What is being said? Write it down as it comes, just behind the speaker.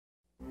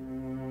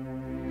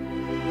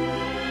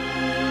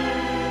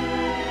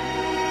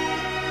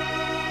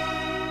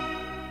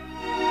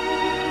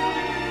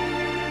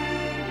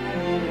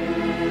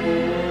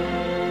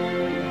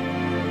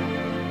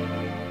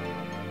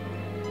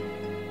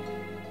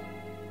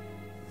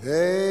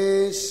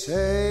They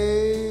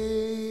say,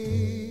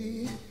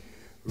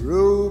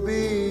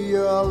 Ruby,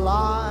 you're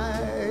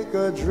like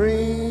a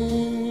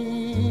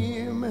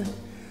dream,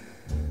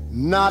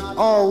 not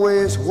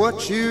always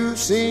what you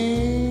seem.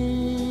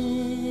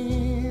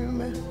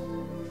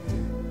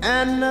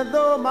 And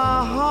though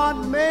my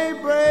heart may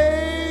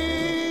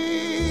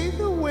break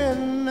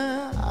when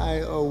I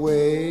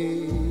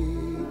awake,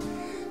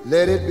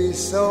 let it be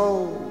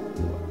so.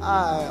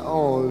 I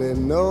only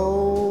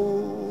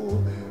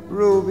know,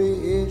 Ruby,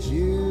 it's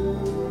you.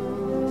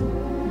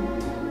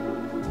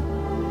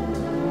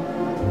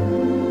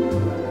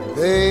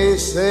 They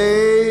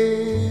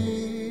say,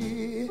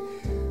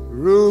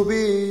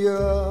 Ruby,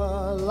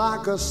 you're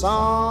like a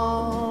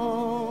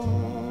song.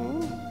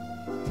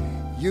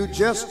 You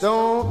just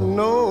don't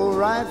know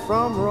right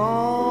from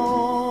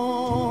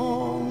wrong.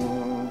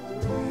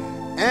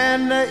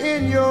 And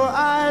in your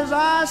eyes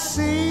I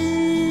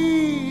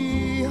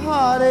see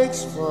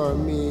heartaches for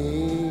me.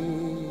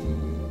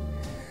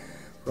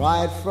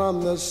 Right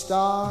from the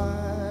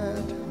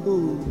start,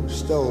 who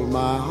stole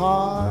my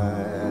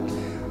heart?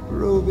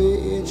 Ruby,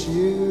 it's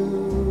you.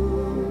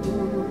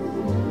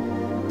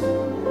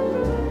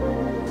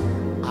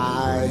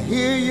 I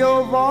hear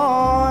your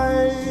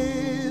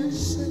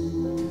voice,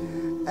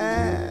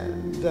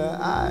 and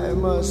I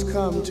must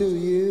come to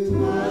you.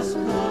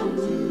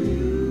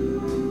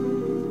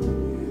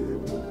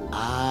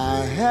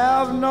 I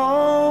have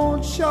no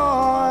choice,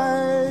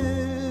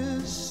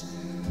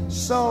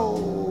 so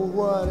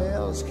what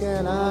else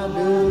can I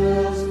do?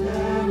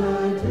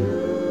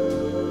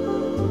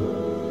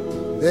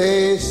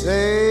 They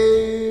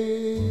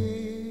say,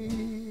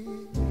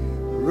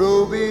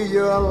 Ruby,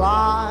 you're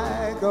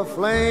like a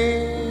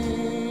flame.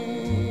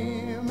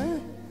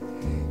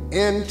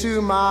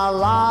 Into my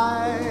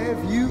life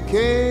you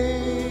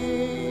came.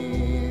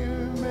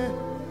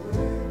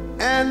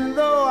 And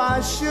though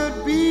I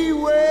should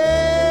beware,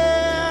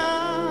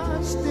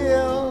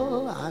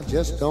 still I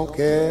just don't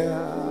care.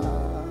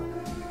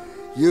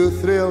 You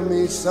thrill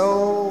me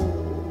so,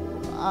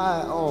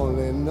 I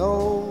only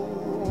know,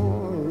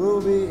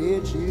 Ruby,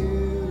 it's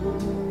you.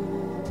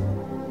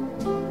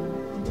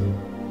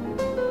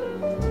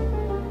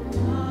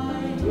 I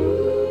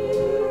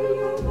hear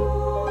your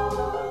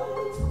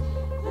voice,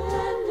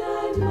 and I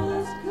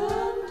must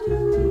come to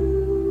you.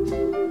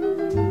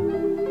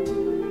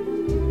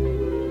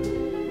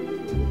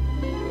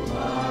 I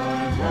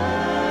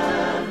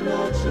have no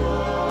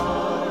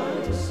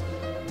choice.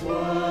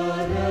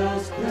 What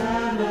else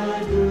can I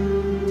do?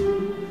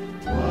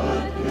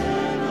 What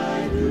can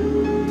I do?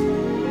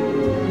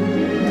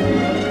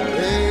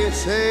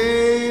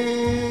 Say,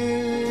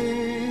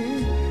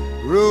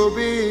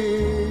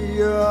 Ruby,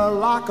 you're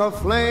like a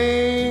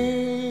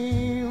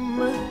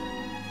flame.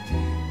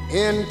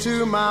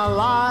 Into my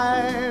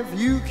life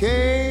you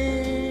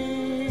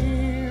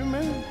came.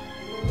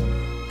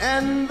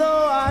 And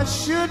though I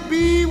should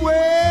beware,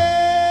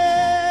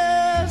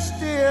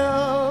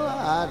 still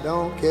I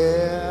don't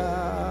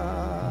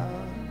care.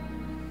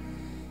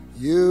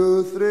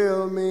 You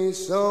thrill me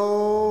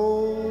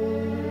so,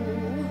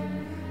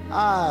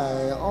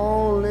 I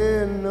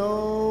only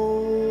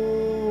know,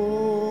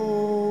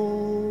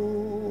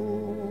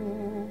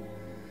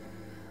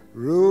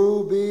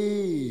 Ruby,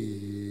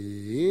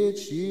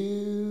 it's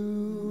you.